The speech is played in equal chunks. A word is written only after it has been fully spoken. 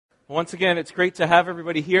Once again, it's great to have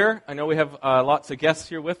everybody here. I know we have lots of guests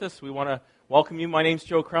here with us. We want to welcome you. My name's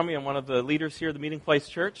Joe Crummy. I'm one of the leaders here at the Meeting Place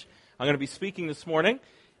Church. I'm going to be speaking this morning,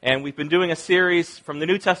 and we've been doing a series from the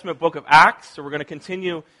New Testament book of Acts, so we're going to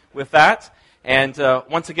continue with that. And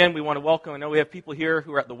once again, we want to welcome, I know we have people here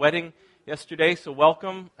who were at the wedding yesterday, so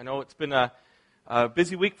welcome. I know it's been a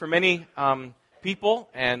busy week for many people,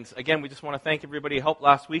 and again, we just want to thank everybody who helped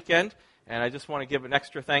last weekend. And I just want to give an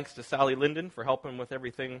extra thanks to Sally Linden for helping with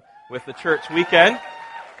everything with the church weekend.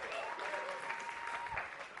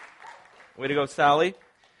 Way to go, Sally.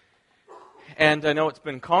 And I know it's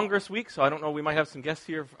been Congress week, so I don't know, we might have some guests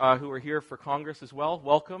here who are here for Congress as well.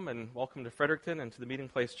 Welcome, and welcome to Fredericton and to the Meeting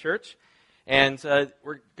Place Church. And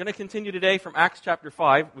we're going to continue today from Acts chapter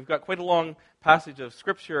 5. We've got quite a long passage of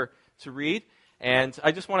Scripture to read. And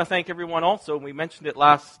I just want to thank everyone also. We mentioned it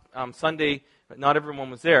last Sunday, but not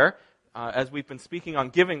everyone was there. As we've been speaking on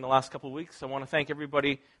giving the last couple of weeks, I want to thank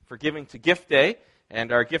everybody for giving to Gift Day.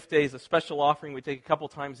 And our Gift Day is a special offering we take a couple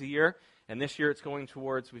times a year. And this year it's going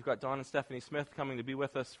towards, we've got Don and Stephanie Smith coming to be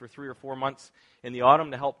with us for 3 or 4 months in the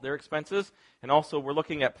autumn to help their expenses. And also we're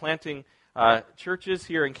looking at planting churches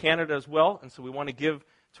here in Canada as well. And so we want to give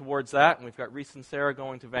towards that. And we've got Reese and Sarah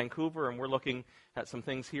going to Vancouver, and we're looking at some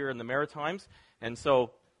things here in the Maritimes. And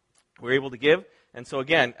so we're able to give. And so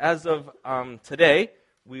again, as of today,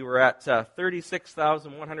 we were at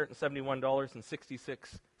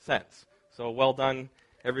 $36,171.66. So well done,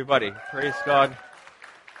 everybody. Praise God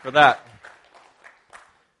for that.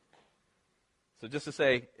 So just to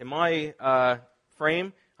say, in my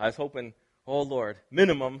frame, I was hoping, oh Lord,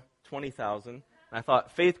 minimum 20,000. I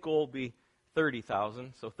thought faith goal would be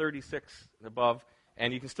 30,000, so 36 and above,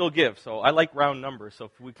 and you can still give. So I like round numbers. So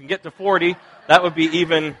if we can get to 40, that would be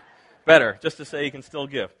even better, just to say you can still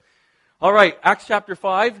give. All right, Acts chapter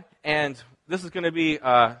 5, and this is going to be,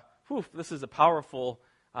 this is a powerful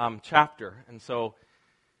chapter, and so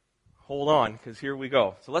hold on, because here we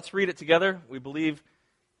go. So let's read it together. We believe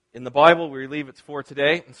in the Bible. We believe it's for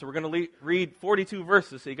today, and so we're going to read 42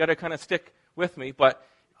 verses, so you got to kind of stick with me, but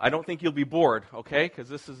I don't think you'll be bored, okay, because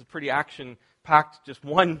this is a pretty action-packed, just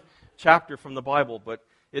one chapter from the Bible, but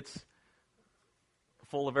it's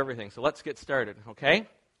full of everything. So let's get started, okay?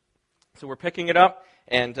 So we're picking it up,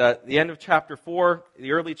 and the end of chapter 4,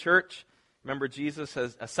 the early church, remember Jesus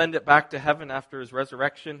has ascended back to heaven after his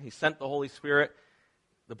resurrection. He sent the Holy Spirit.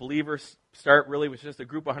 The believers start really with just a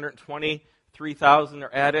group of 120, 3,000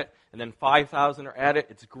 are at it, and then 5,000 are at it.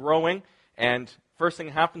 It's growing, and first thing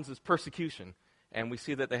that happens is persecution. And we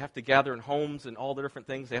see that they have to gather in homes and all the different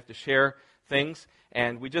things. They have to share things.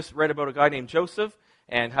 And we just read about a guy named Jesusb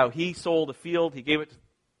and how he sold a field. He gave it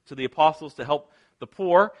to the apostles to help the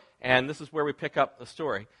poor, and this is where we pick up the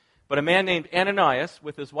story. But a man named Ananias,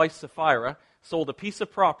 with his wife Sapphira, sold a piece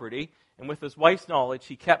of property, and with his wife's knowledge,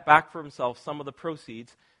 he kept back for himself some of the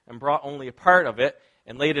proceeds and brought only a part of it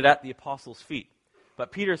and laid it at the apostles' feet.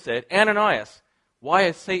 But Peter said, Ananias, why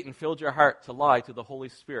has Satan filled your heart to lie to the Holy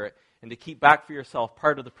Spirit and to keep back for yourself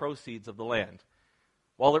part of the proceeds of the land?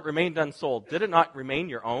 While it remained unsold, did it not remain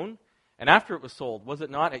your own? And after it was sold, was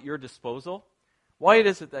it not at your disposal? Why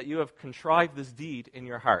is it that you have contrived this deed in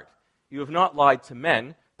your heart? You have not lied to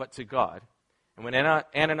men, but to God. And when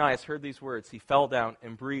Ananias heard these words, he fell down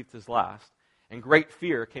and breathed his last. And great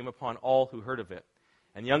fear came upon all who heard of it.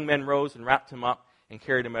 And young men rose and wrapped him up and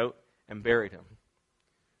carried him out and buried him.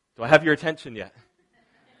 Do I have your attention yet?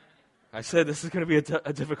 I said this is going to be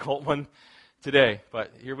a difficult one today,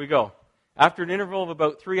 but here we go. After an interval of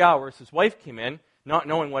about 3 hours, his wife came in, not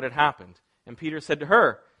knowing what had happened. And Peter said to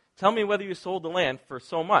her, tell me whether you sold the land for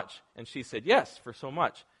so much. And she said, yes, for so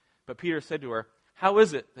much. But Peter said to her, how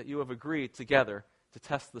is it that you have agreed together to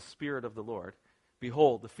test the Spirit of the Lord?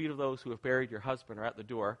 Behold, the feet of those who have buried your husband are at the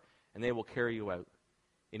door, and they will carry you out.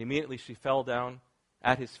 And immediately she fell down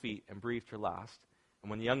at his feet and breathed her last. And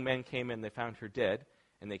when the young men came in, they found her dead,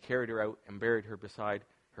 and they carried her out and buried her beside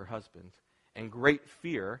her husband. And great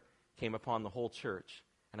fear came upon the whole church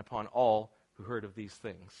and upon all who heard of these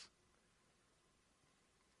things.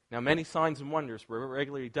 Now many signs and wonders were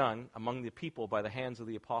regularly done among the people by the hands of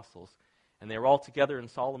the apostles, and they were all together in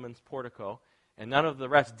Solomon's portico, and none of the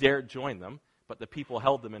rest dared join them, but the people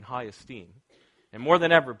held them in high esteem. And more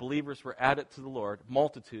than ever, believers were added to the Lord,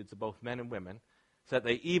 multitudes of both men and women, so that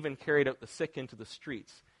they even carried out the sick into the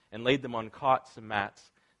streets and laid them on cots and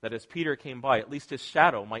mats, that as Peter came by, at least his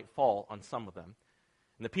shadow might fall on some of them.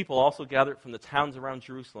 And the people also gathered from the towns around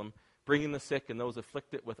Jerusalem, bringing the sick and those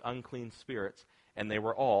afflicted with unclean spirits, and they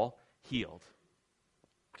were all healed.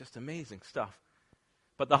 Just amazing stuff.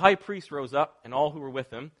 But the high priest rose up, and all who were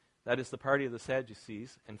with him, that is the party of the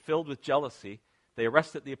Sadducees, and filled with jealousy, they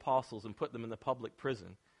arrested the apostles and put them in the public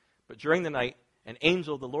prison. But during the night, an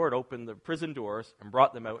angel of the Lord opened the prison doors and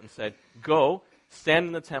brought them out and said, "Go, stand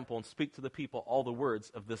in the temple and speak to the people all the words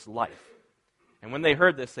of this life." And when they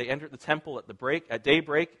heard this, they entered the temple at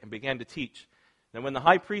daybreak and began to teach. Then when the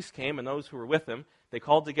high priest came and those who were with him, they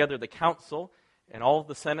called together the council and all of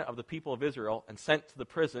the senate of the people of Israel and sent to the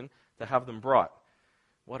prison to have them brought.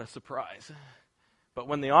 What a surprise. But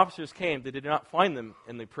when the officers came, they did not find them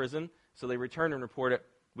in the prison, so they returned and reported,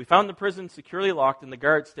 "We found the prison securely locked and the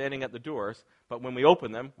guards standing at the doors, but when we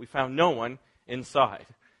opened them, we found no one inside."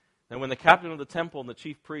 Then when the captain of the temple and the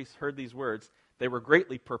chief priests heard these words, they were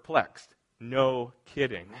greatly perplexed. No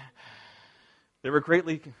kidding. They were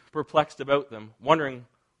greatly perplexed about them, wondering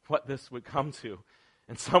what this would come to.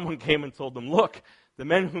 And someone came and told them, "Look, the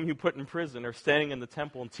men whom you put in prison are standing in the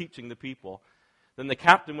temple and teaching the people." Then the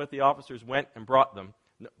captain with the officers went and brought them,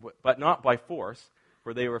 but not by force,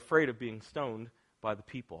 for they were afraid of being stoned by the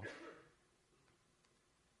people.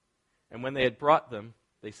 And when they had brought them,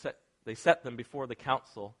 they set them before the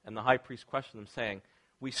council, and the high priest questioned them, saying,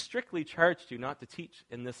 "We strictly charged you not to teach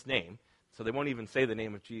in this name." So they won't even say the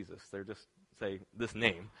name of Jesus. They're just say this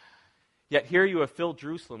name. "Yet here you have filled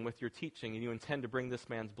Jerusalem with your teaching, and you intend to bring this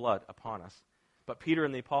man's blood upon us." But Peter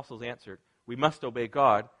and the apostles answered, "We must obey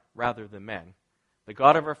God rather than men. The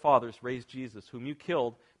God of our fathers raised Jesus, whom you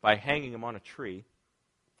killed by hanging him on a tree."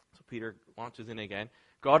 So Peter launches in again.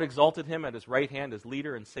 "God exalted him at his right hand as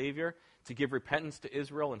leader and savior to give repentance to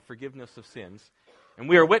Israel and forgiveness of sins. And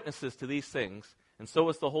we are witnesses to these things, and so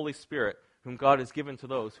is the Holy Spirit, whom God has given to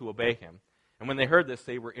those who obey him." And when they heard this,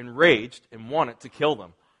 they were enraged and wanted to kill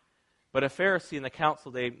them. But a Pharisee in the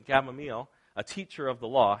council named Gamaliel, a teacher of the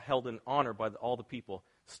law, held in honor by all the people,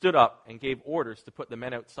 stood up and gave orders to put the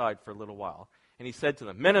men outside for a little while. And he said to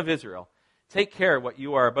them, "Men of Israel, take care what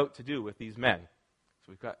you are about to do with these men."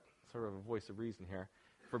 So we've got sort of a voice of reason here.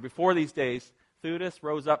 "For before these days, Theudas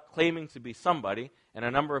rose up claiming to be somebody, and a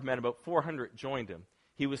number of men, about 400, joined him.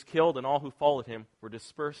 He was killed, and all who followed him were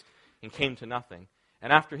dispersed and came to nothing.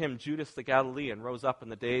 And after him, Judas the Galilean rose up in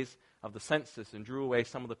the days of the census and drew away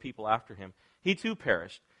some of the people after him. He too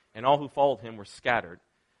perished, and all who followed him were scattered.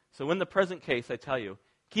 So in the present case, I tell you,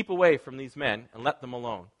 keep away from these men and let them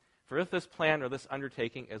alone. For if this plan or this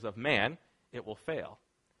undertaking is of man, it will fail.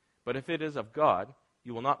 But if it is of God,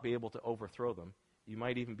 you will not be able to overthrow them. You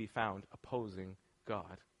might even be found opposing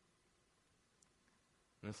God."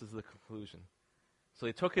 And this is the conclusion. "So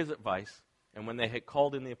they took his advice, and when they had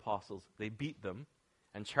called in the apostles, they beat them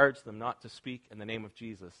and charged them not to speak in the name of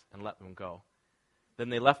Jesus and let them go. Then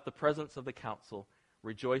they left the presence of the council,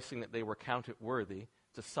 rejoicing that they were counted worthy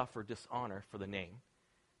to suffer dishonor for the name.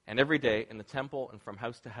 And every day in the temple and from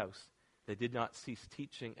house to house, they did not cease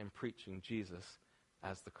teaching and preaching Jesus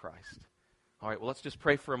as the Christ." All right, well, let's just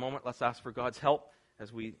pray for a moment. Let's ask for God's help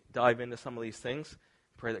as we dive into some of these things.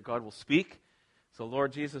 Pray that God will speak. So,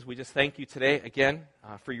 Lord Jesus, we just thank you today again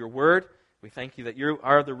for your word. We thank you that you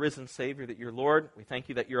are the risen Savior, that you're Lord. We thank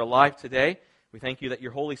you that you're alive today. We thank you that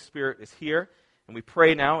your Holy Spirit is here. And we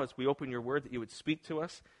pray now as we open your word that you would speak to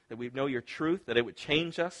us, that we know your truth, that it would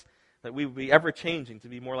change us, that we would be ever changing to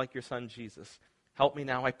be more like your Son, Jesus. Help me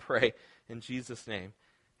now, I pray, in Jesus' name.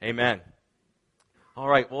 Amen. All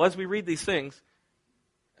right, well, as we read these things,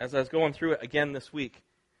 as I was going through it again this week,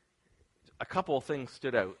 a couple of things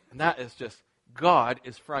stood out. And that is just God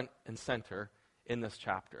is front and center in this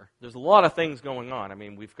chapter. There's a lot of things going on. I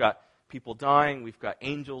mean, we've got people dying, we've got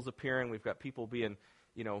angels appearing, we've got people being,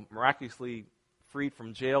 miraculously freed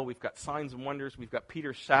from jail, we've got signs and wonders, we've got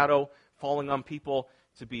Peter's shadow falling on people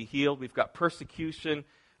to be healed, we've got persecution.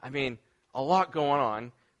 I mean, a lot going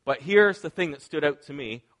on. But here's the thing that stood out to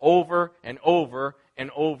me over and over and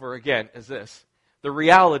over again is this: the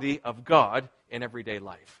reality of God in everyday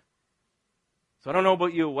life. So I don't know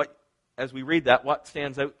about you, as we read that, what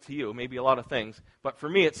stands out to you? Maybe a lot of things. But for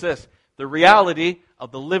me, it's this: the reality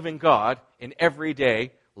of the living God in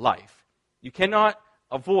everyday life. You cannot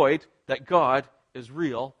avoid that God is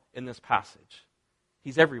real in this passage.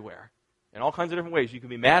 He's everywhere. In all kinds of different ways. You can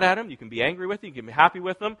be mad at him, you can be angry with him, you can be happy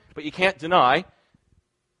with him, but you can't deny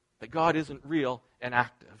that God isn't real and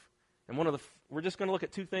active. And we're just going to look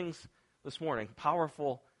at two things this morning,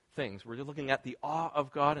 powerful things. We're just looking at the awe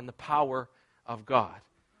of God and the power of God.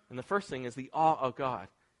 And the first thing is the awe of God.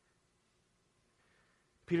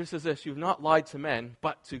 Peter says this: "You've not lied to men,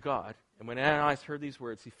 but to God." And when Ananias heard these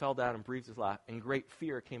words, he fell down and breathed his last, and great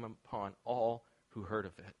fear came upon all who heard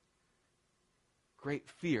of it. Great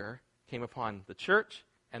fear came upon the church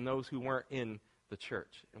and those who weren't in the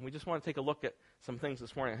church. And we just want to take a look at some things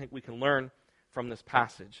this morning I think we can learn from this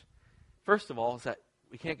passage. First of all is that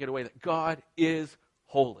we can't get away that God is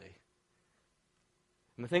holy.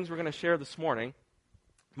 And the things we're going to share this morning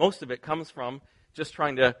most of it comes from just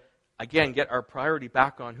trying to, again, get our priority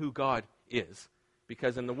back on who God is.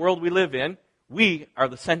 Because in the world we live in, we are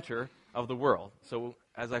the center of the world. So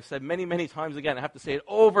as I've said many, many times again, I have to say it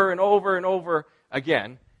over and over and over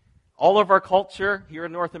again, all of our culture here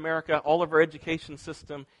in North America, all of our education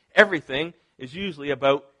system, everything is usually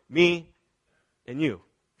about me and you,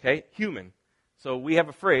 okay? Human. So we have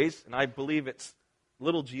a phrase, and I believe it's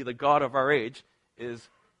little g, the God of our age, is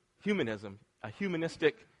humanism, a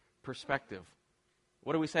humanistic perspective.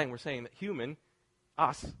 What are we saying? We're saying that human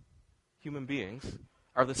beings,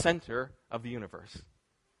 are the center of the universe.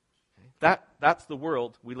 Okay? That's the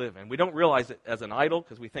world we live in. We don't realize it as an idol,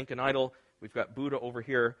 because we think an idol, we've got Buddha over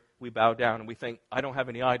here, we bow down, and we think, I don't have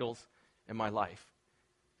any idols in my life.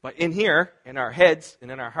 But in here, in our heads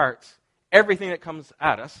and in our hearts, everything that comes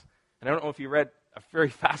at us, and I don't know if you read a very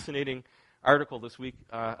fascinating article this week,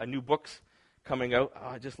 a new book's coming out,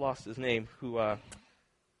 I just lost his name, who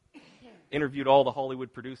interviewed all the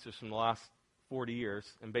Hollywood producers from the last 40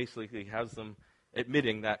 years, and basically has them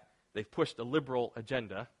admitting that they've pushed a liberal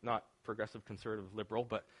agenda, not progressive, conservative, liberal,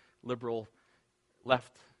 but liberal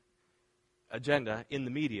left agenda in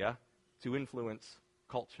the media to influence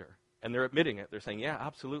culture. And they're admitting it. They're saying, yeah,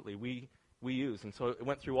 absolutely, we use. And so it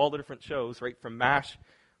went through all the different shows, right, from MASH,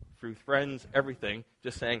 through Friends, everything,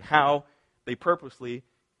 just saying how they purposely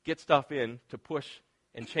get stuff in to push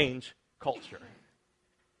and change culture.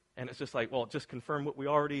 And it's just like, well, just confirm what we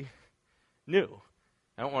already knew.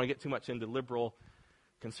 I don't want to get too much into liberal,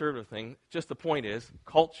 conservative thing. Just the point is,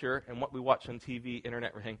 culture and what we watch on TV,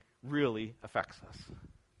 internet, everything, really affects us.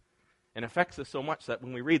 And affects us so much that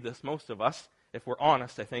when we read this, most of us, if we're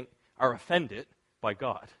honest, I think, are offended by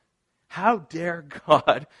God. How dare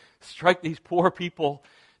God strike these poor people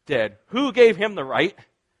dead? Who gave him the right?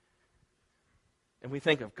 And we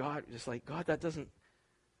think of God, just like, God, that doesn't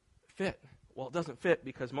fit. Well, it doesn't fit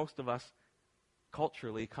because most of us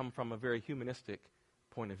culturally come from a very humanistic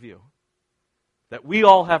point of view. That we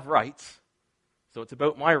all have rights, so it's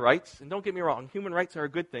about my rights. And don't get me wrong, human rights are a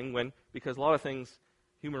good thing because a lot of things,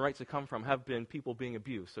 human rights that come from have been people being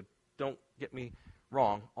abused. So don't get me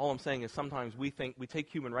wrong. All I'm saying is sometimes we take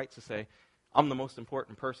human rights to say, I'm the most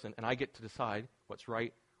important person and I get to decide what's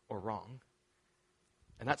right or wrong.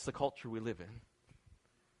 And that's the culture we live in.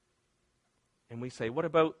 And we say, what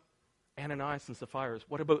about Ananias and Sapphira?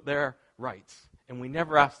 What about their rights? And we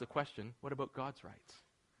never ask the question, what about God's rights?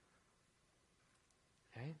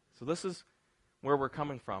 Okay? So this is where we're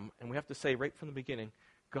coming from. And we have to say right from the beginning,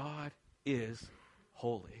 God is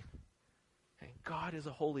holy. Okay? God is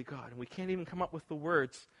a holy God. And we can't even come up with the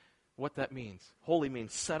words what that means. Holy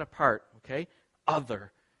means set apart, okay?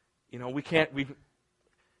 Other.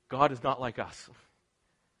 God is not like us.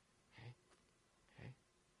 Okay?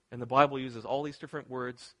 And the Bible uses all these different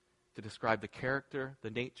words to describe the character, the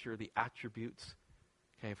nature, the attributes,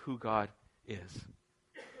 okay, of who God is.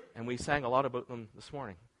 And we sang a lot about them this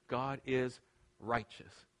morning. God is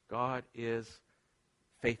righteous. God is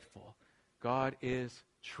faithful. God is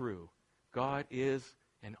true. God is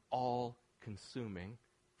an all-consuming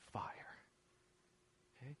fire.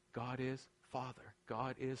 Okay? God is Father.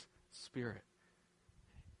 God is Spirit.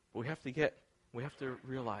 But we have to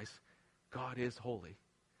realize God is holy.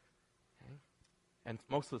 Okay? And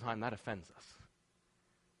most of the time that offends us.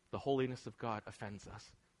 The holiness of God offends us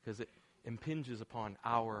because it impinges upon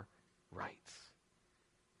our rights.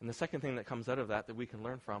 And the second thing that comes out of that we can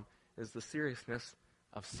learn from is the seriousness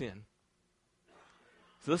of sin.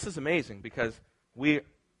 So this is amazing because we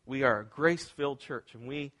are a grace-filled church and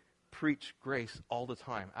we preach grace all the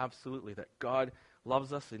time. Absolutely, that God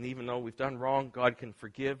loves us and even though we've done wrong, God can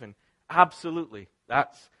forgive, and absolutely,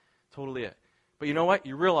 that's totally it. But you know what?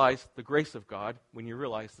 You realize the grace of God when you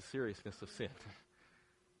realize the seriousness of sin.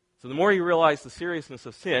 So the more you realize the seriousness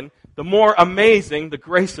of sin, the more amazing the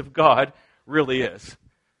grace of God really is.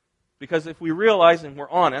 Because if we realize and we're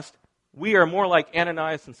honest, we are more like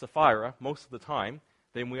Ananias and Sapphira most of the time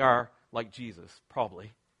than we are like Jesus,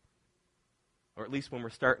 probably. Or at least when we're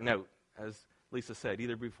starting out, as Lisa said,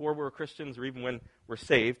 either before we're Christians or even when we're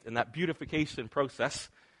saved, in that beautification process,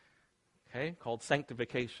 okay, called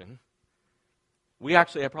sanctification, we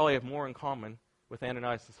actually probably have more in common with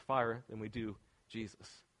Ananias and Sapphira than we do Jesus.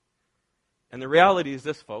 And the reality is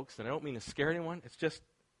this, folks, and I don't mean to scare anyone, it's just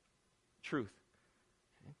truth.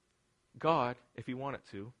 Okay? God, if he wanted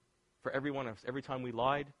to, for every one of us, every time we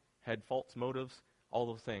lied, had false motives, all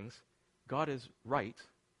those things, God is right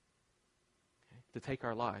to take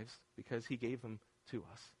our lives because he gave them to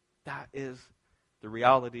us. That is the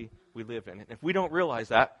reality we live in. And if we don't realize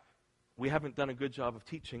that, we haven't done a good job of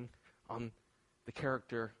teaching the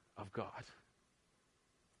character of God.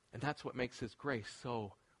 And that's what makes his grace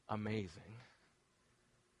so amazing.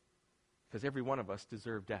 Because every one of us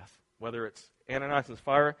deserve death. Whether it's Ananias and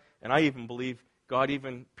Sapphira, and I even believe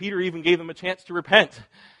Peter even gave them a chance to repent.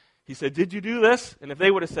 He said, did you do this? And if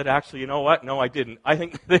they would have said, actually, you know what? No, I didn't. I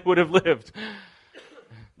think they would have lived.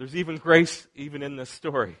 There's even grace even in this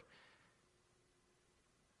story.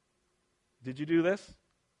 Did you do this?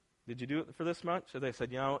 Did you do it for this much? So they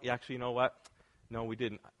said, you know what? No, we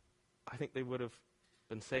didn't. I think they would have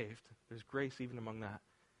been saved. There's grace even among that.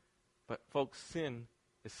 But folks, sin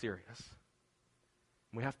is serious.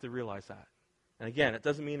 We have to realize that. And again, it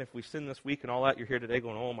doesn't mean if we sin this week and all that, you're here today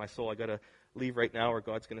going, oh, my soul, I got to leave right now or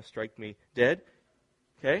God's going to strike me dead.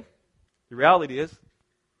 Okay? The reality is,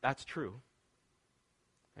 that's true.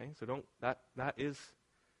 Okay? So that is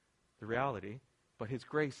the reality. But His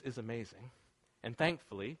grace is amazing. And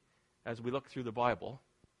thankfully, as we look through the Bible,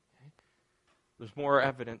 okay, there's more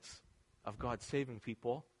evidence of God saving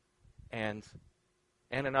people. And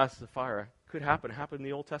Ananias and Sapphira could happen. It happened in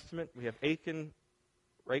the Old Testament. We have Achan,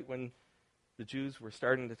 right when the Jews were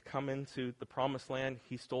starting to come into the promised land.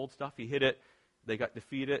 He stole stuff. He hid it. They got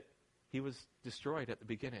defeated. He was destroyed at the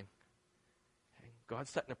beginning. Okay?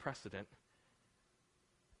 God's setting a precedent.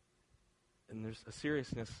 And there's a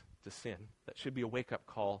seriousness to sin that should be a wake-up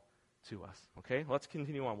call to us. Okay? Let's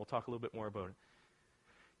continue on. We'll talk a little bit more about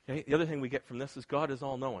it. Okay? The other thing we get from this is God is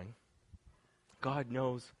all-knowing. God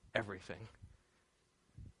knows everything.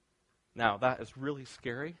 Now, that is really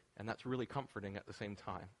scary, and that's really comforting at the same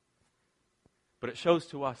time. But it shows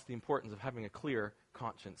to us the importance of having a clear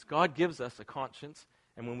conscience. God gives us a conscience,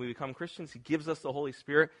 and when we become Christians, He gives us the Holy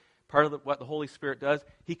Spirit. Part of what the Holy Spirit does,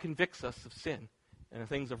 He convicts us of sin and the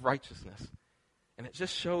things of righteousness. And it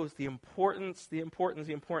just shows the importance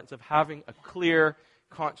of having a clear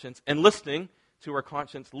conscience and listening to our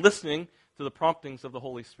conscience, listening to the promptings of the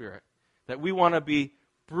Holy Spirit. That we want to be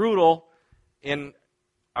brutal in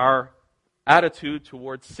our attitude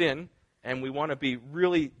towards sin, and we want to be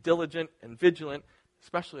really diligent and vigilant,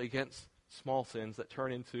 especially against small sins that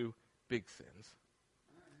turn into big sins.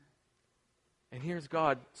 And here's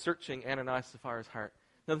God searching Ananias and Sapphira's heart.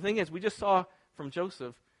 Now the thing is, we just saw from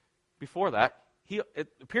Joseph before that, it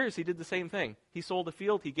appears he did the same thing. He sold a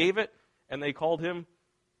field, he gave it, and they called him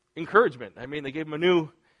encouragement. I mean, they gave him a new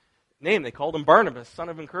name. They called him Barnabas, son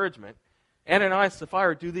of encouragement. Ananias and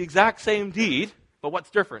Sapphira do the exact same deed, but what's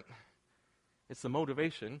different? It's the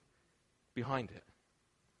motivation behind it.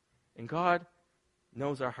 And God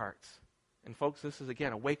knows our hearts. And folks, this is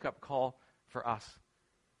again a wake-up call for us.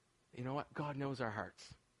 You know what? God knows our hearts.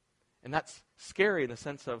 And that's scary in the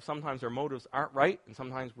sense of sometimes our motives aren't right, and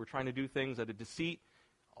sometimes we're trying to do things out of deceit.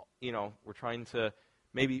 You know, we're trying to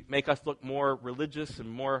maybe make us look more religious and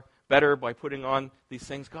more better by putting on these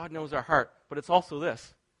things. God knows our heart. But it's also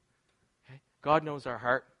this. Okay? God knows our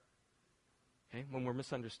heart. Okay, when we're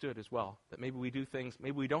misunderstood as well. That maybe we do things,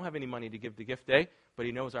 maybe we don't have any money to give to gift day, but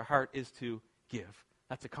He knows our heart is to give.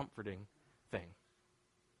 That's a comforting thing.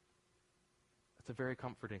 That's a very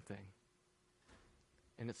comforting thing.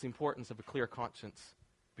 And it's the importance of a clear conscience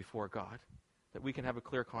before God. That we can have a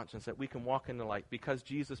clear conscience, that we can walk in the light. Because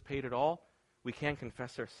Jesus paid it all, we can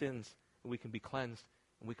confess our sins, and we can be cleansed,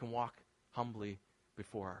 and we can walk humbly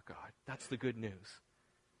before our God. That's the good news.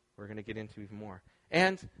 We're going to get into even more.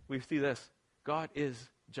 And we see this. God is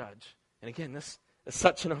judge. And again, this is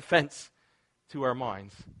such an offense to our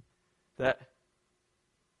minds that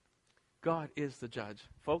God is the judge.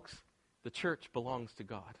 Folks, the church belongs to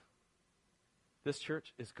God. This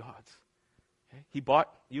church is God's. Okay? He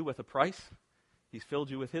bought you with a price. He's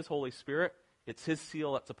filled you with His Holy Spirit. It's His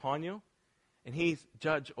seal that's upon you. And He's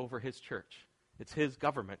judge over His church. It's His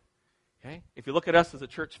government. Okay? If you look at us as a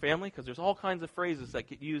church family, because there's all kinds of phrases that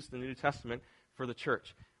get used in the New Testament for the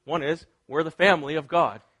church. One is, we're the family of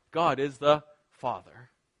God. God is the Father.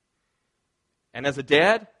 And as a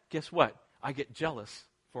dad, guess what? I get jealous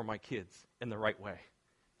for my kids in the right way.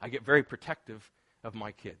 I get very protective of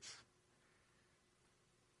my kids.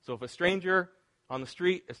 So if a stranger on the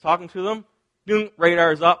street is talking to them,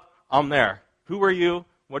 radar's up, I'm there. Who are you?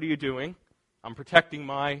 What are you doing? I'm protecting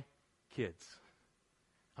my kids.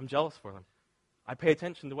 I'm jealous for them. I pay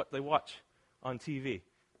attention to what they watch on TV.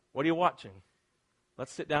 What are you watching?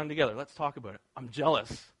 Let's sit down together. Let's talk about it. I'm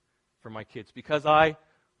jealous for my kids because I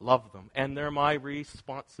love them, and they're my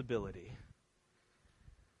responsibility.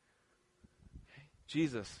 Okay.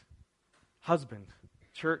 Jesus, husband,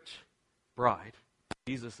 church, bride.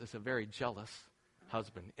 Jesus is a very jealous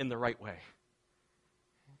husband in the right way.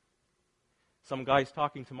 Some guy's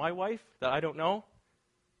talking to my wife that I don't know.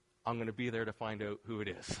 I'm going to be there to find out who it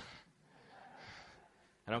is.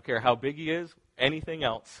 I don't care how big he is, anything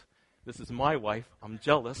else. This is my wife. I'm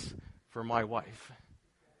jealous for my wife.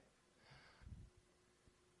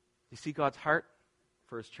 You see God's heart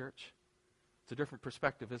for his church? It's a different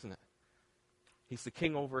perspective, isn't it? He's the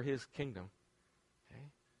king over his kingdom. Okay?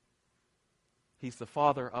 He's the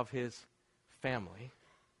father of his family.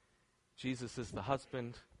 Jesus is the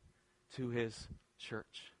husband to his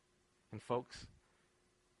church. And folks,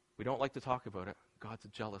 we don't like to talk about it. God's a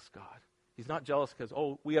jealous God. He's not jealous because,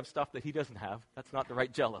 we have stuff that he doesn't have. That's not the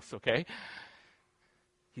right jealous, okay?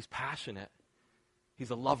 He's passionate. He's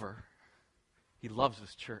a lover. He loves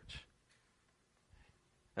his church.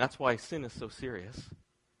 And that's why sin is so serious.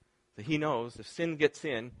 That he knows if sin gets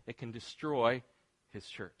in, it can destroy his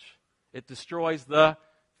church. It destroys the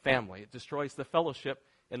family. It destroys the fellowship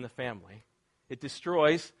in the family. It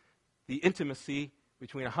destroys the intimacy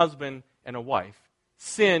between a husband and a wife.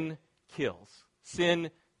 Sin kills. Sin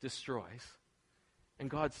destroys. And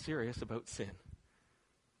God's serious about sin.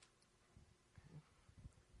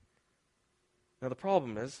 Now the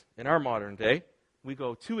problem is, in our modern day, we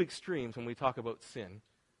go two extremes when we talk about sin.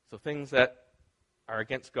 So things that are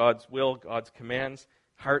against God's will, God's commands,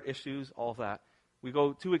 heart issues, all of that. We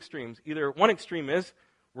go two extremes. Either one extreme is,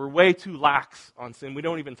 we're way too lax on sin. We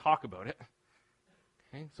don't even talk about it.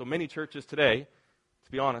 Okay? So many churches today,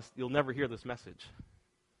 to be honest, you'll never hear this message.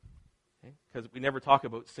 Because we never talk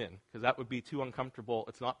about sin. Because that would be too uncomfortable.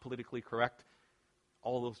 It's not politically correct.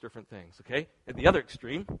 All those different things. Okay? At the other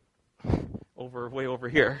extreme, way over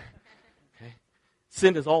here, okay,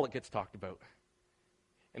 sin is all that gets talked about.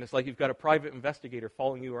 And it's like you've got a private investigator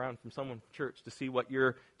following you around from someone from church to see what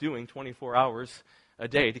you're doing 24 hours a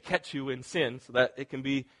day to catch you in sin so that it can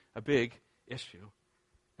be a big issue.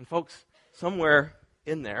 And folks, somewhere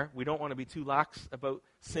in there, we don't want to be too lax about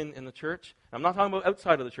sin in the church. I'm not talking about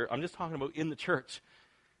outside of the church. I'm just talking about in the church.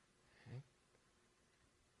 Okay?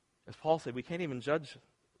 As Paul said, we can't even judge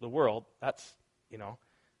the world. That's,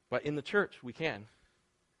 but in the church, we can.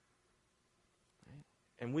 Okay?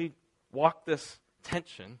 And we walk this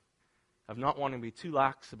tension of not wanting to be too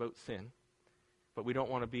lax about sin, but we don't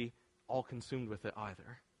want to be all consumed with it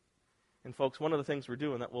either. And folks, one of the things we're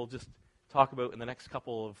doing that we'll just talk about in the next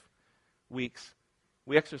couple of weeks,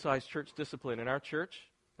 we exercise church discipline in our church.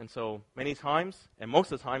 And so many times, and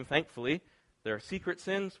most of the time, thankfully, there are secret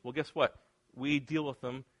sins. Well, guess what? We deal with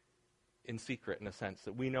them in secret, in a sense,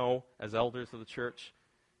 that we know as elders of the church,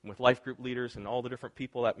 and with life group leaders and all the different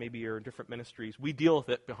people that maybe are in different ministries, we deal with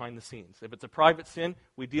it behind the scenes. If it's a private sin,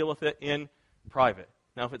 we deal with it in private.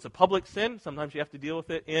 Now, if it's a public sin, sometimes you have to deal with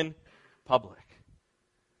it in public.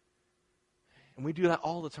 And we do that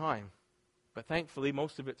all the time. But thankfully,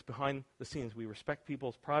 most of it's behind the scenes. We respect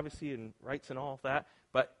people's privacy and rights and all of that,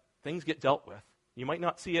 but things get dealt with. You might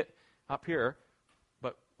not see it up here,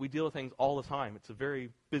 but we deal with things all the time. It's a very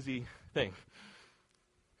busy thing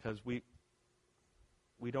because we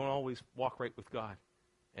don't always walk right with God,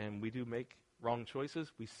 and we do make wrong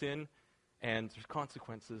choices. We sin, and there's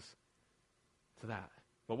consequences to that.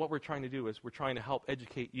 But what we're trying to do is we're trying to help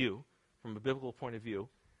educate you from a biblical point of view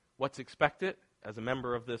what's expected as a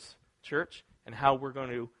member of this church and how we're going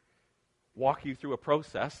to walk you through a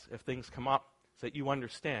process if things come up so that you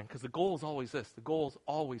understand. Because the goal is always this. The goal is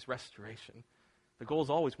always restoration. The goal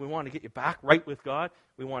is always we want to get you back right with God.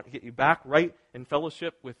 We want to get you back right in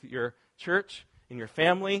fellowship with your church and your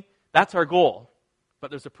family. That's our goal.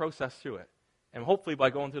 But there's a process through it. And hopefully by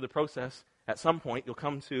going through the process, at some point you'll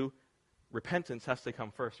come to repentance has to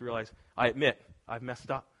come first. You realize, I admit I've messed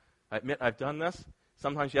up. I admit I've done this.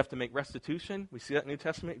 Sometimes you have to make restitution. We see that in the New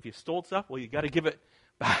Testament. If you stole stuff, well, you got to give it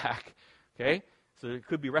back. Okay? So there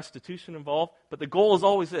could be restitution involved. But the goal is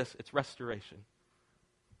always this. It's restoration.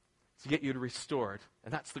 It's to get you to restored.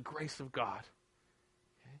 And that's the grace of God.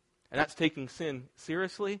 Okay? And that's taking sin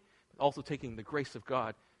seriously, but also taking the grace of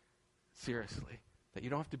God seriously. That you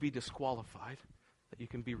don't have to be disqualified. That you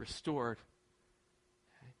can be restored.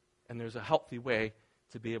 Okay? And there's a healthy way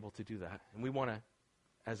to be able to do that. And we want to,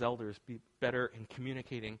 as elders, be better in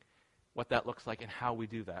communicating what that looks like and how we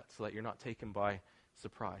do that so that you're not taken by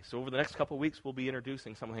surprise. So over the next couple of weeks, we'll be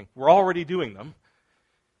introducing something. We're already doing them.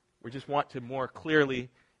 We just want to more clearly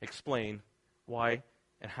explain why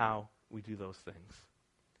and how we do those things.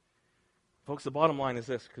 Folks, the bottom line is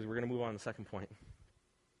this, because we're going to move on to the second point.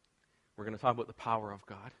 We're going to talk about the power of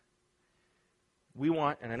God. We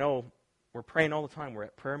want, and I know we're praying all the time. We're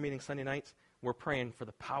at prayer meetings Sunday nights. We're praying for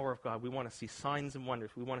the power of God. We want to see signs and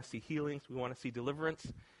wonders. We want to see healings. We want to see deliverance.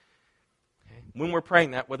 Okay? When we're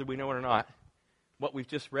praying that, whether we know it or not, what we've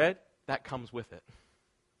just read, that comes with it.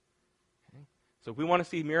 Okay? So if we want to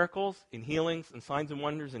see miracles and healings and signs and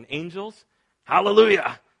wonders and angels,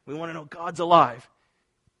 hallelujah! We want to know God's alive.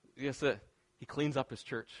 Yes, He cleans up His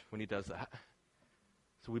church when He does that.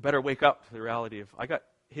 So we better wake up to the reality of, I got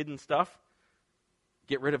hidden stuff.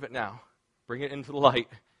 get rid of it now. Bring it into the light.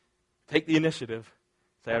 Take the initiative.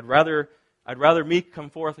 Say, I'd rather me come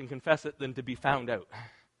forth and confess it than to be found out.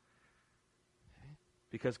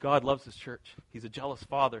 Because God loves His church. He's a jealous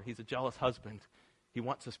father. He's a jealous husband. He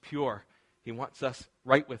wants us pure. He wants us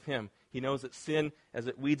right with Him. He knows that sin, as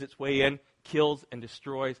it weeds its way in, kills and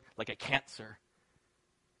destroys like a cancer.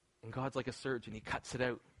 And God's like a surgeon. He cuts it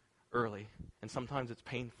out early. And sometimes it's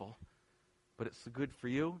painful. But it's good for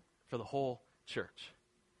you, for the whole church.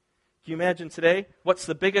 Can you imagine today? What's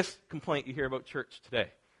the biggest complaint you hear about church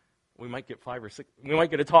today? We might get 5 or 6. We might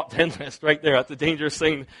get a top 10 list right there. That's a dangerous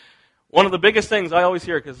thing. One of the biggest things I always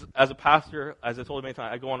hear, because as a pastor, as I told you many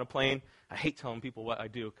times, I go on a plane. I hate telling people what I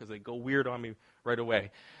do because they go weird on me right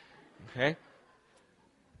away. Okay?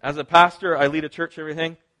 As a pastor, I lead a church,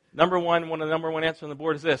 everything. One of the number one answers on the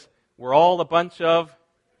board is this: we're all a bunch of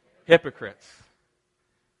hypocrites.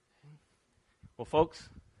 Well, folks,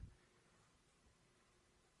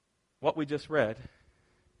 what we just read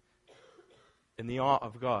in the awe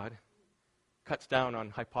of God cuts down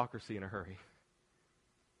on hypocrisy in a hurry.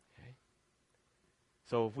 Okay?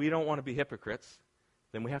 So if we don't want to be hypocrites,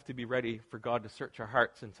 then we have to be ready for God to search our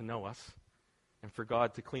hearts and to know us, and for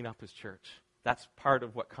God to clean up His church. That's part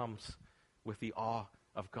of what comes with the awe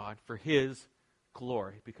of God, for His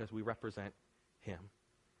glory, because we represent Him.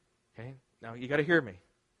 Okay? Now, you got to hear me.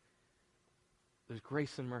 There's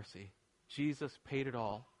grace and mercy. Jesus paid it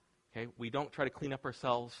all. Okay? We don't try to clean up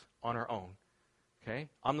ourselves on our own. Okay?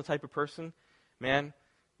 I'm the type of person, man,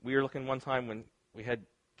 we were looking one time when we had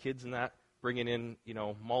kids and that, bringing in,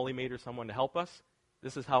 Molly maid or someone to help us.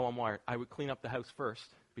 This is how I'm wired. I would clean up the house first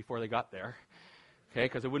before they got there. Okay?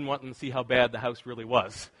 Because I wouldn't want them to see how bad the house really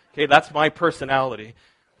was. Okay? That's my personality.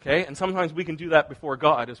 Okay? And sometimes we can do that before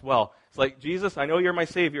God as well. It's like, Jesus, I know you're my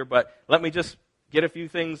Savior, but let me just get a few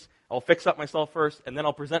things. I'll fix up myself first, and then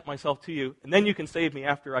I'll present myself to you, and then you can save me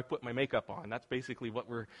after I put my makeup on. That's basically what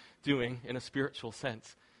we're doing in a spiritual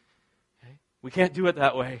sense. Okay? We can't do it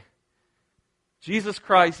that way. Jesus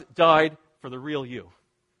Christ died for the real you.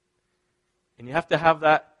 And you have to have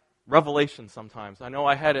that revelation sometimes. I know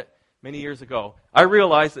I had it many years ago. I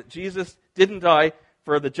realized that Jesus didn't die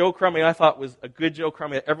for the Joe Crummy I thought was a good Joe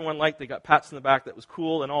Crummy that everyone liked. They got pats in the back that was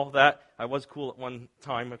cool and all of that. I was cool at one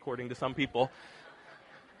time, according to some people.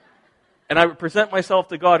 And I would present myself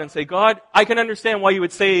to God and say, God, I can understand why you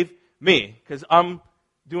would save me, because I'm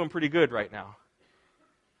doing pretty good right now.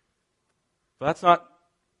 But that's not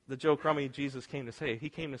the Joe Crummy Jesus came to save. He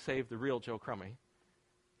came to save the real Joe Crummy.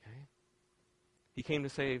 Okay? He came to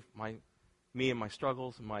save me and my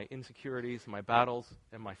struggles and my insecurities and my battles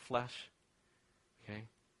and my flesh. Okay?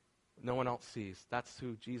 No one else sees. That's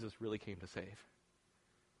who Jesus really came to save.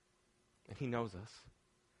 And He knows us.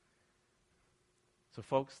 So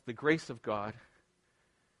folks, the grace of God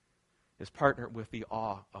is partnered with the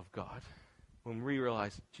awe of God. When we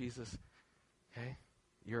realize, Jesus, okay,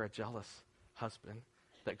 you're a jealous husband,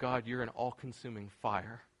 that God, you're an all-consuming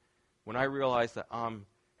fire. When I realize that I'm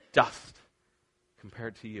dust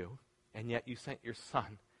compared to you, and yet you sent your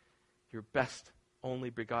Son, your best only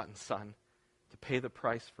begotten Son, to pay the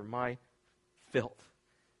price for my filth,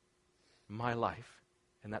 my life,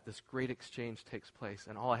 and that this great exchange takes place,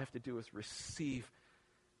 and all I have to do is receive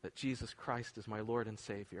that Jesus Christ is my Lord and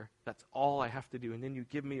Savior. That's all I have to do. And then you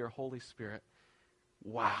give me your Holy Spirit.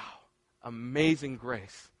 Wow. Amazing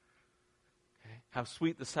grace. Okay? How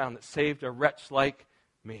sweet the sound that saved a wretch like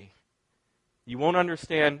me. You won't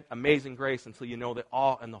understand amazing grace until you know the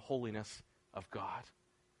awe and the holiness of God.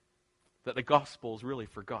 That the gospel is really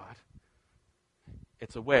for God.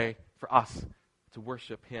 It's a way for us to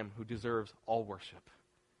worship Him who deserves all worship.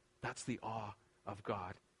 That's the awe of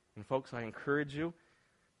God. And folks, I encourage you,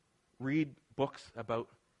 read books about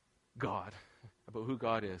God, about who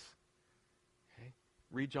God is. Okay?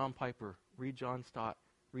 Read John Piper, read John Stott,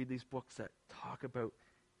 read these books that talk about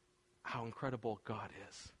how incredible God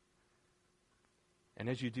is. And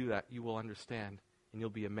as you do that, you will understand and you'll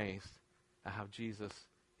be amazed at how Jesus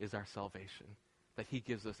is our salvation, that He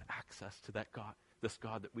gives us access to that God, this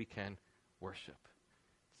God that we can worship.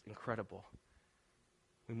 It's incredible.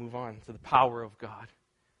 We move on to the power of God.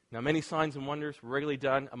 Now, many signs and wonders were regularly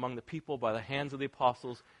done among the people by the hands of the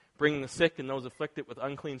apostles, bringing the sick and those afflicted with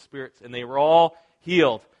unclean spirits, and they were all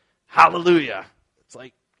healed. Hallelujah. It's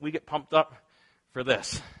like we get pumped up for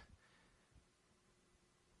this.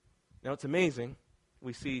 Now, it's amazing.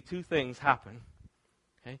 We see two things happen.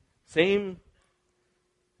 Okay? Same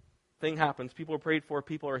thing happens. People are prayed for,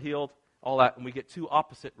 people are healed, all that, and we get two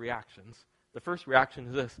opposite reactions. The first reaction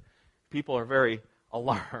is this. People are very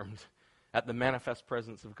alarmed at the manifest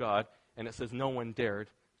presence of God, and it says no one dared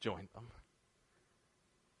join them.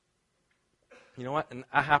 You know what? And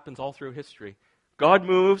that happens all through history. God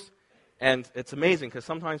moves, and it's amazing because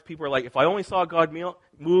sometimes people are like, if I only saw God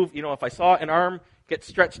move, if I saw an arm get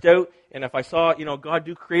stretched out, and if I saw, God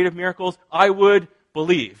do creative miracles, I would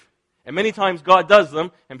believe. And many times God does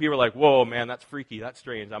them, and people are like, whoa, man, that's freaky, that's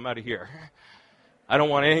strange, I'm out of here. I don't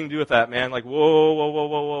want anything to do with that, man. Like, whoa, whoa, whoa,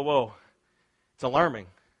 whoa, whoa, whoa. It's alarming.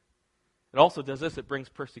 It also does this, it brings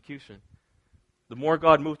persecution. The more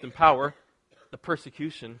God moved in power, the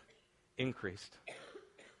persecution increased.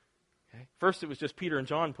 Okay? First, it was just Peter and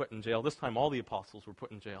John put in jail. This time, all the apostles were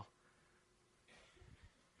put in jail.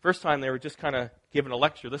 First time, they were just kind of given a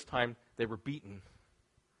lecture. This time, they were beaten.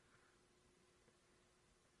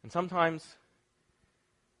 And sometimes,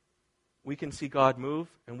 we can see God move,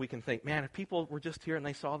 and we can think, man, if people were just here and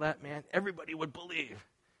they saw that, man, everybody would believe.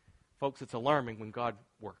 Folks, it's alarming when God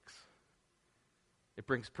works. It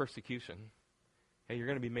brings persecution. Okay, you're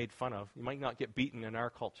going to be made fun of. You might not get beaten in our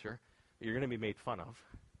culture, but you're going to be made fun of.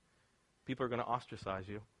 People are going to ostracize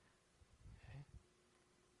you. Okay?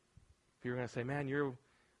 People are going to say, man,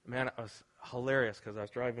 it was hilarious because I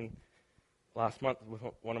was driving last month with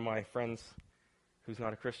one of my friends who's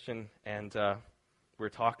not a Christian, and we were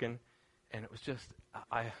talking, and it was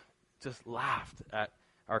I just laughed at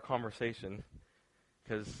our conversation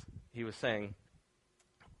because he was saying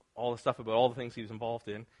all the stuff about all the things he was involved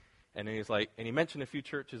in. And then he mentioned a few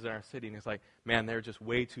churches in our city, and he's like, man, they're just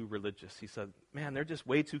way too religious. He said, man, they're just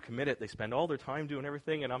way too committed. They spend all their time doing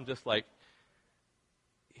everything, and I'm just like,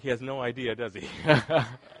 he has no idea, does he?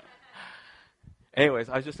 Anyways,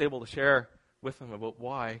 I was just able to share with him about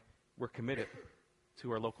why we're committed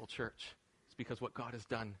to our local church. It's because what God has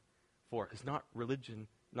done for us is not religion,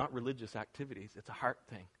 not religious activities. It's a heart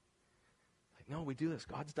thing. Like, no, we do this.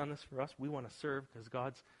 God's done this for us. We want to serve because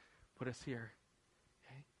God's put us here.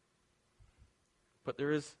 But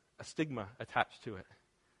there is a stigma attached to it.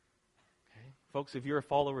 Okay? Folks, if you're a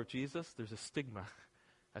follower of Jesus, there's a stigma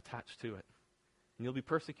attached to it. And you'll be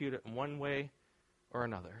persecuted in one way or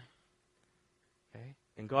another. Okay?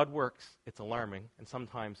 And God works, it's alarming, and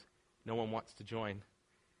sometimes no one wants to join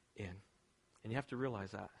in. And you have to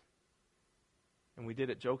realize that. And we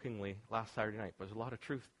did it jokingly last Saturday night, but there's a lot of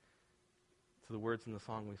truth to the words in the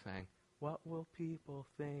song we sang. What will people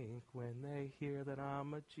think when they hear that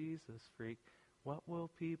I'm a Jesus freak? What will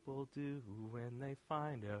people do when they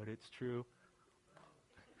find out it's true?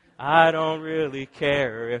 I don't really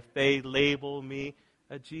care if they label me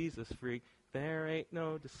a Jesus freak. There ain't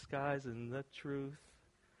no disguising the truth.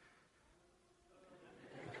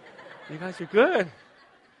 You guys are good.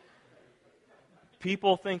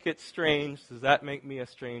 People think it's strange. Does that make me a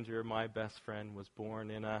stranger? My best friend was born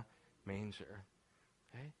in a manger.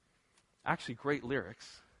 Okay? Actually, great lyrics.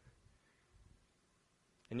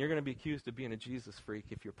 And you're going to be accused of being a Jesus freak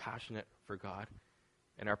if you're passionate for God.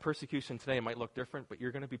 And our persecution today might look different, but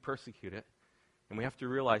you're going to be persecuted. And we have to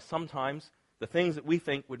realize sometimes the things that we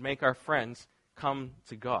think would make our friends come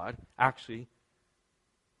to God actually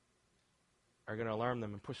are going to alarm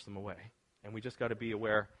them and push them away. And we just got to be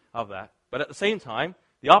aware of that. But at the same time,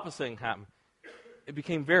 the opposite thing happened. It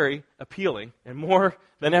became very appealing. And more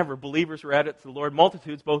than ever, believers were added to the Lord.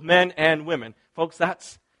 Multitudes, both men and women. Folks,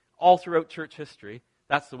 that's all throughout church history.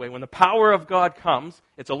 That's the way. When the power of God comes,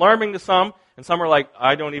 it's alarming to some, and some are like,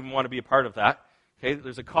 I don't even want to be a part of that. Okay,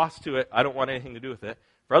 there's a cost to it. I don't want anything to do with it.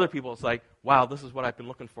 For other people, it's like, wow, this is what I've been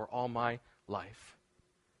looking for all my life.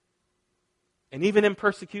 And even in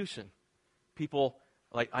persecution, people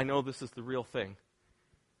are like, I know this is the real thing.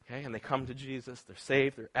 Okay, and they come to Jesus. They're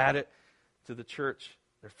saved. They're added to the church.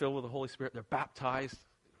 They're filled with the Holy Spirit. They're baptized.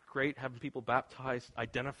 Great having people baptized,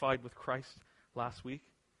 identified with Christ last week.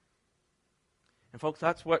 And folks,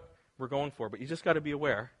 that's what we're going for. But you just got to be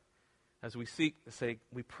aware as we seek to say,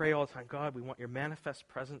 we pray all the time, God, we want your manifest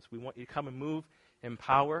presence. We want you to come and move in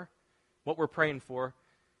power. What we're praying for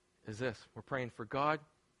is this. We're praying for God,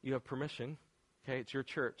 you have permission. Okay, it's your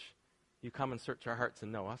church. You come and search our hearts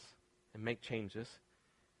and know us and make changes.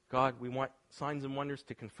 God, we want signs and wonders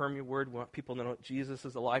to confirm your word. We want people to know that Jesus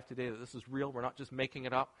is alive today, that this is real. We're not just making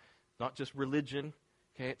it up. It's not just religion.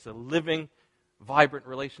 Okay, it's a living, vibrant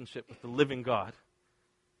relationship with the living God.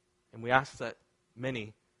 And we ask that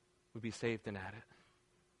many would be saved and added.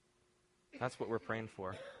 That's what we're praying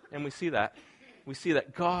for. And we see that. We see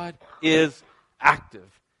that God is active.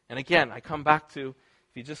 And again, I come back to,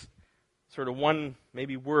 if you just sort of one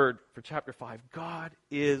maybe word for chapter 5, God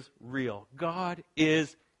is real. God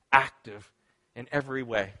is active in every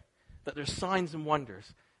way. That there's signs and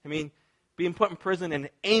wonders. I mean, being put in prison and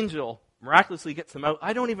an angel miraculously gets them out.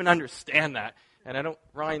 I don't even understand that. And I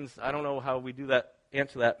don't know how we do that,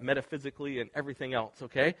 answer that metaphysically and everything else,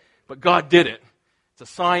 okay? But God did it. It's a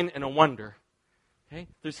sign and a wonder. Okay?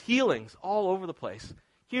 There's healings all over the place.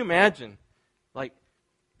 Can you imagine, like,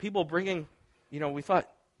 people bringing, we thought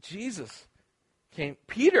Jesus came,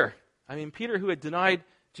 Peter who had denied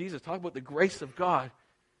Jesus, talk about the grace of God,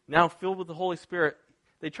 now filled with the Holy Spirit.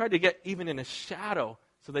 They tried to get even in a shadow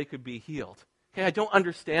so they could be healed. Okay, I don't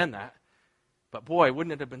understand that. But boy,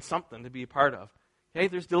 wouldn't it have been something to be a part of? Okay,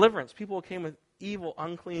 there's deliverance. People came with evil,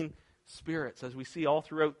 unclean spirits, as we see all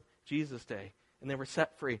throughout Jesus' day, and they were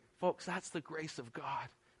set free. Folks, that's the grace of God.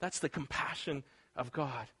 That's the compassion of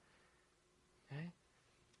God.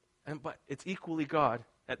 Okay? But it's equally God.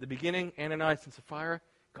 At the beginning, Ananias and Sapphira,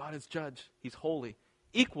 God is judge. He's holy.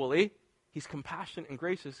 Equally, he's compassionate and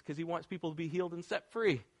gracious because he wants people to be healed and set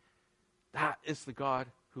free. That is the God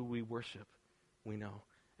who we worship, we know.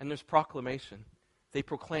 And there's proclamation. They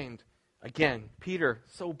proclaimed, again, Peter,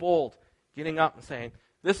 so bold, getting up and saying,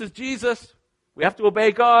 this is Jesus. We have to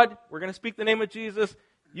obey God. We're going to speak the name of Jesus.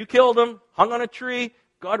 You killed him, hung on a tree.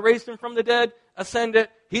 God raised him from the dead, ascended.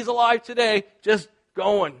 He's alive today. Just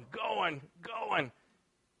going.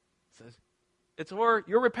 Says, it's for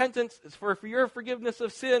your repentance. It's for your forgiveness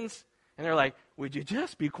of sins. And they're like, would you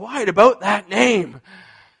just be quiet about that name?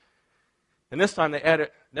 And this time they added,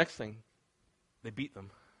 next thing, they beat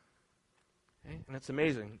them. Okay? And it's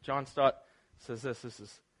amazing. John Stott says this. This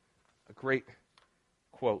is a great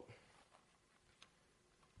quote.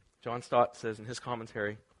 John Stott says in his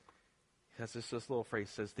commentary, he has this little phrase,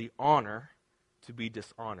 says, the honor to be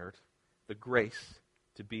dishonored, the grace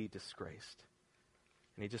to be disgraced.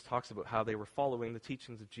 And he just talks about how they were following the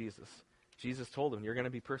teachings of Jesus. Jesus told them, you're going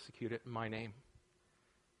to be persecuted in my name.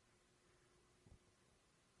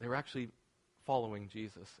 They were actually following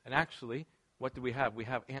Jesus. And actually, what do we have? We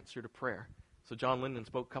have answer to prayer. So John Linden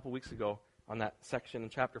spoke a couple weeks ago on that section in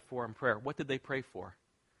chapter 4 on prayer. What did they pray for?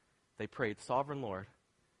 They prayed, Sovereign Lord,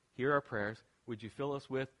 hear our prayers. Would you fill us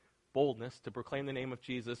with boldness to proclaim the name of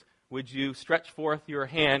Jesus? Would you stretch forth your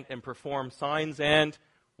hand and perform signs and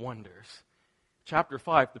wonders? Chapter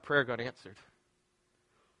 5, the prayer got answered.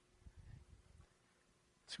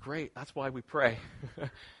 It's great. That's why we pray. So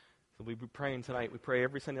we'll be praying tonight. We pray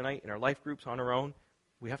every Sunday night in our life groups on our own.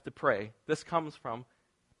 We have to pray. This comes from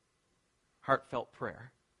heartfelt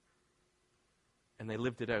prayer. And they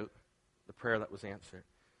lived it out, the prayer that was answered.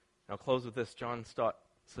 And I'll close with this. John Stott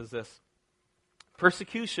says this.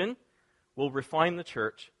 Persecution will refine the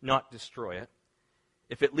church, not destroy it.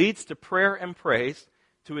 If it leads to prayer and praise,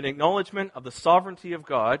 to an acknowledgement of the sovereignty of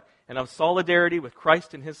God and of solidarity with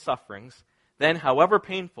Christ in his sufferings, then, however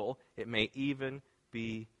painful, it may even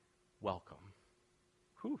be welcome.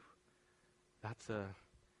 Whew. That's a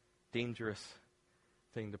dangerous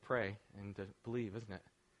thing to pray and to believe, isn't it?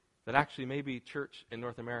 That actually maybe church in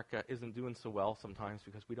North America isn't doing so well sometimes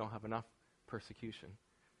because we don't have enough persecution.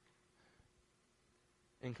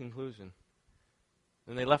 In conclusion,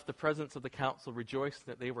 then they left the presence of the council, rejoiced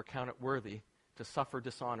that they were counted worthy to suffer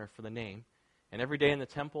dishonor for the name. And every day in the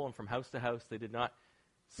temple and from house to house, they did not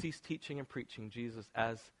cease teaching and preaching Jesus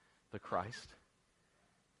as the Christ.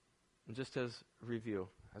 And just as review,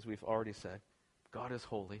 as we've already said, God is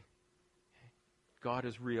holy. God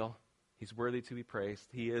is real. He's worthy to be praised.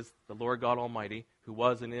 He is the Lord God Almighty, who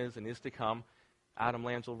was and is to come. Adam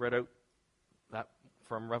Langell read out that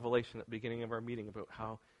from Revelation at the beginning of our meeting about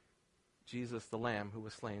how Jesus, the Lamb who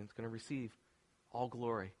was slain, is going to receive all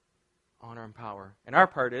glory, honor, and power. And our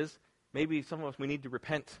part is, maybe some of us, we need to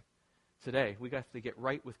repent today. We got to get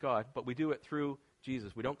right with God, but we do it through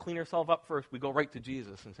Jesus. We don't clean ourselves up first. We go right to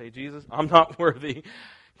Jesus and say, Jesus, I'm not worthy.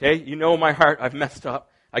 Okay, you know my heart. I've messed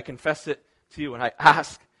up. I confess it to you, and I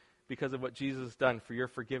ask, because of what Jesus has done, for your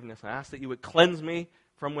forgiveness. I ask that you would cleanse me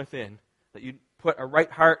from within, that you'd put a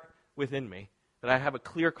right heart within me, that I have a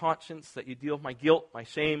clear conscience, that you deal with my guilt, my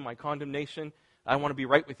shame, my condemnation. I want to be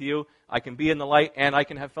right with you. I can be in the light, and I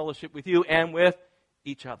can have fellowship with you and with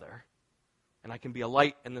each other. And I can be a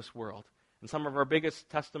light in this world. And some of our biggest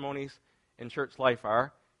testimonies in church life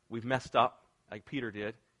are, we've messed up, like Peter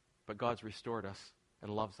did, but God's restored us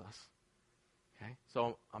and loves us. Okay?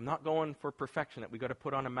 So I'm not going for perfection, that we got to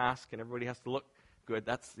put on a mask and everybody has to look good.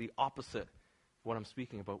 That's the opposite of what I'm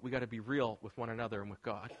speaking about. We got to be real with one another and with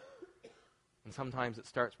God. And sometimes it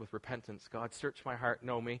starts with repentance. God, search my heart,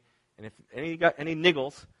 know me. And if you got any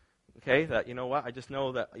niggles, okay, that, you know what, I just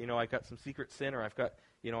know that, I've got some secret sin, or I've got,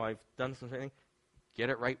 I've done something, get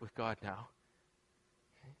it right with God now.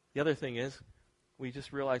 Okay? The other thing is, we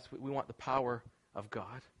just realize we want the power of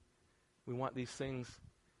God. We want these things,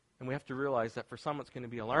 and we have to realize that for some it's going to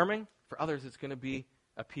be alarming, for others it's going to be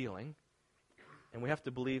appealing. And we have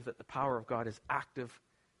to believe that the power of God is active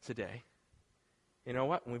today. You know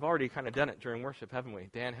what? And we've already kind of done it during worship, haven't we?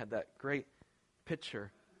 Dan had that great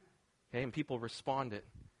picture. Okay, and people responded.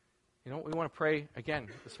 You know, we want to pray again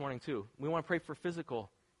this morning too. We want to pray for physical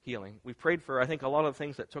healing. We prayed for, I think, a lot of the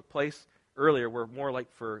things that took place earlier were more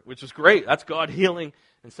like for, which is great. That's God healing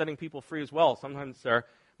and setting people free as well. Sometimes it's our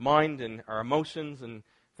mind and our emotions and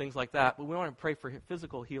things like that. But we want to pray for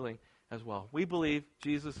physical healing as well. We believe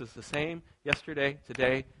Jesus is the same yesterday,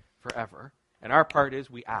 today, forever. And our part is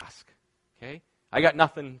we ask. Okay? I got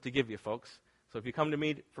nothing to give you, folks. So if you come to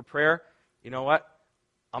me for prayer, you know what?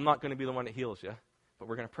 I'm not going to be the one that heals you. But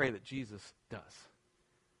we're going to pray that Jesus does.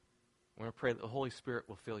 We're going to pray that the Holy Spirit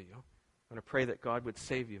will fill you. We're going to pray that God would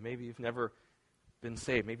save you. Maybe you've never been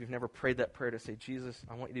saved. Maybe you've never prayed that prayer to say, Jesus,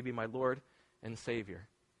 I want you to be my Lord and Savior.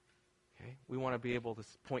 Okay? We want to be able to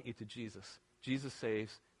point you to Jesus. Jesus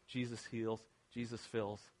saves. Jesus heals. Jesus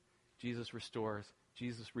fills. Jesus restores.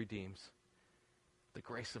 Jesus redeems. The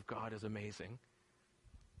grace of God is amazing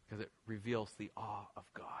because it reveals the awe of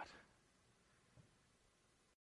God.